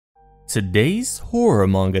Today's horror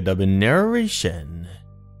manga dubbing narration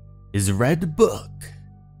is Red Book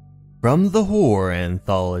from the horror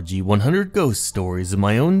anthology 100 Ghost Stories of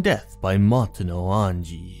My Own Death by Matono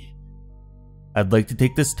Anji. I'd like to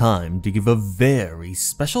take this time to give a very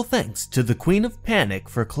special thanks to the Queen of Panic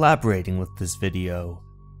for collaborating with this video.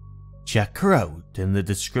 Check her out in the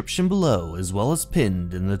description below as well as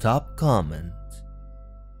pinned in the top comment.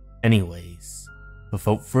 Anyways,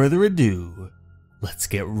 without further ado, let's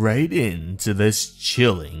get right into this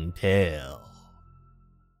chilling tale.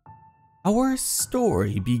 Our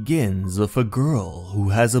story begins with a girl who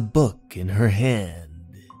has a book in her hand.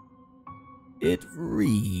 It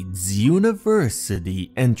reads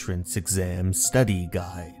University Entrance Exam Study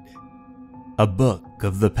Guide, a book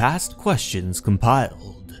of the past questions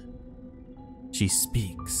compiled. She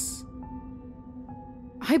speaks.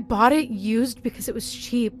 I bought it used because it was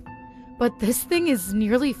cheap, but this thing is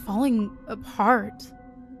nearly falling apart.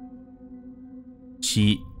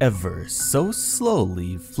 She ever so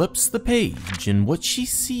slowly flips the page, and what she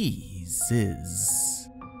sees is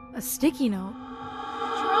A sticky note.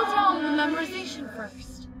 Drill down the memorization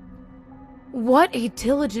first. What a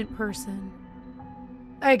diligent person.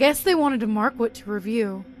 I guess they wanted to mark what to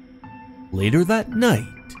review. Later that night,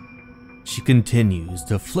 she continues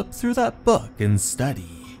to flip through that book and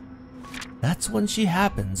study. That's when she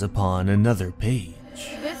happens upon another page.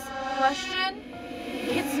 This question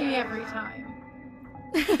hits me every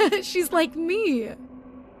time. She's like me.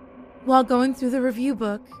 While going through the review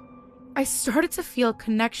book, I started to feel a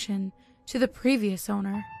connection to the previous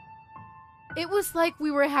owner. It was like we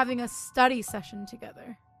were having a study session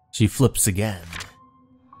together. She flips again.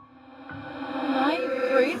 My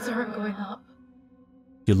grades aren't going up.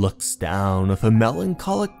 She looks down with a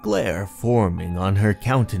melancholic glare forming on her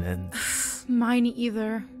countenance. Mine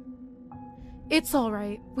either. It's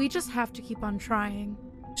alright, we just have to keep on trying.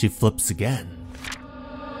 She flips again.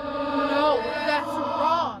 No, that's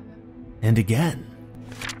wrong. And again.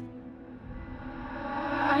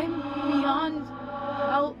 I'm beyond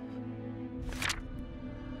help.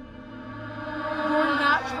 You're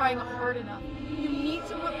not trying hard enough. You need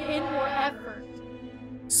to put in more effort.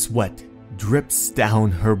 Sweat drips down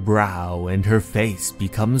her brow and her face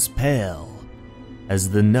becomes pale as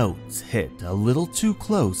the notes hit a little too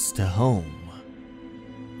close to home.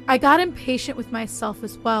 I got impatient with myself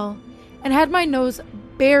as well, and had my nose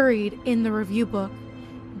buried in the review book,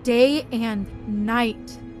 day and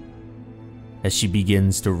night. As she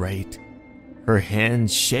begins to write, her hand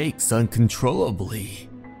shakes uncontrollably,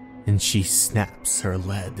 and she snaps her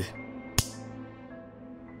lead.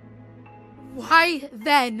 Why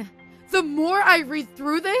then? The more I read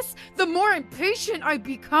through this, the more impatient I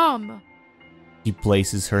become. She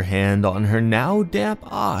places her hand on her now damp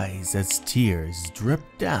eyes as tears drip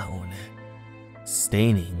down,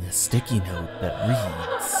 staining a sticky note that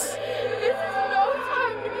reads, This is no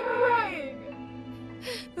time to be crying.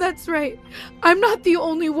 That's right. I'm not the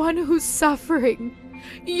only one who's suffering.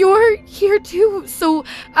 You're here too, so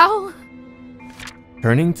I'll...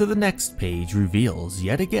 Turning to the next page reveals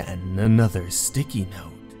yet again another sticky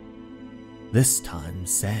note, this time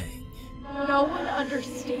saying, No one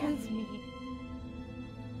understands me.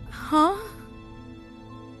 Huh?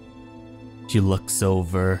 She looks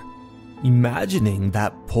over, imagining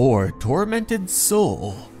that poor tormented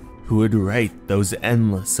soul who would write those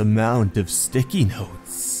endless amount of sticky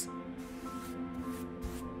notes.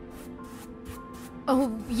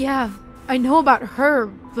 Oh, yeah, I know about her,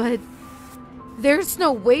 but there's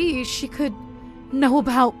no way she could know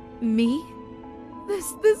about me.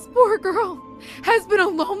 This poor girl has been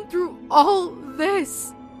alone through all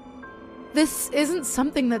this. This isn't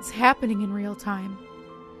something that's happening in real time.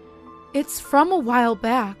 It's from a while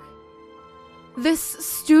back. This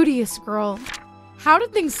studious girl, how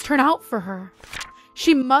did things turn out for her?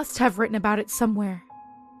 She must have written about it somewhere.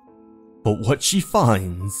 But what she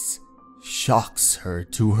finds shocks her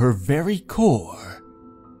to her very core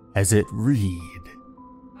as it read,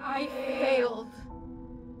 I failed.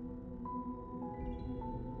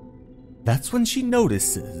 That's when she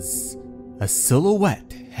notices a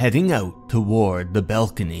silhouette heading out toward the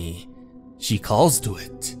balcony. She calls to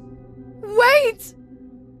it. Wait!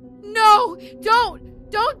 No,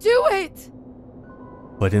 don't do it!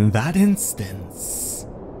 But in that instance,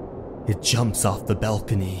 it jumps off the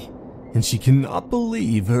balcony, and she cannot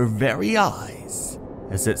believe her very eyes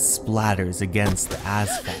as it splatters against the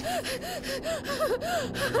asphalt.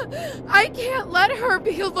 I can't let her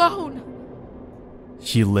be alone.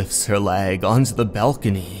 She lifts her leg onto the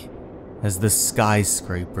balcony as the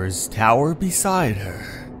skyscrapers tower beside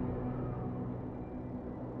her.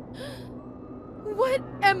 What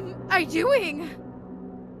am I doing?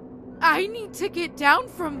 I need to get down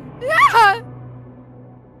from... Ah!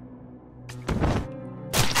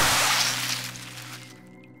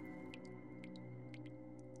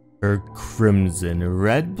 Her crimson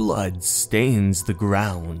red blood stains the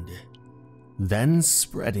ground, then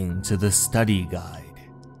spreading to the study guide,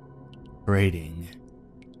 creating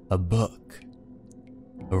a book,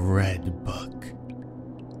 a red book.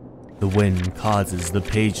 The wind causes the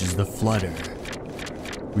pages to flutter,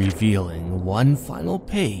 revealing one final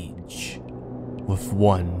page with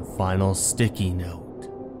one final sticky note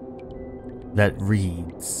that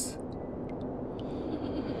reads,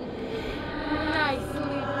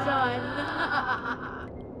 Nicely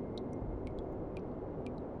done.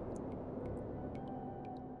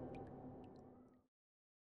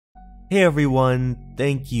 Hey everyone,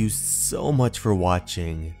 thank you so much for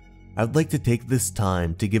watching. I'd like to take this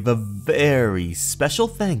time to give a very special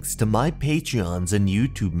thanks to my Patreons and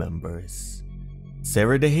YouTube members.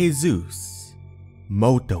 Sarah de Jesus,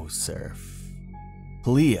 Motosurf,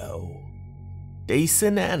 Cleo,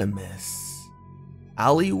 Dason Animus,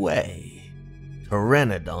 Alleyway,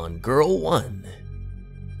 Pteranodon Girl 1,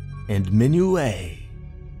 and Myuu.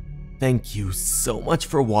 Thank you so much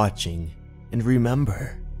for watching, and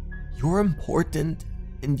remember, you're important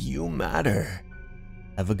and you matter.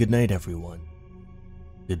 Have a good night, everyone.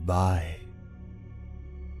 Goodbye.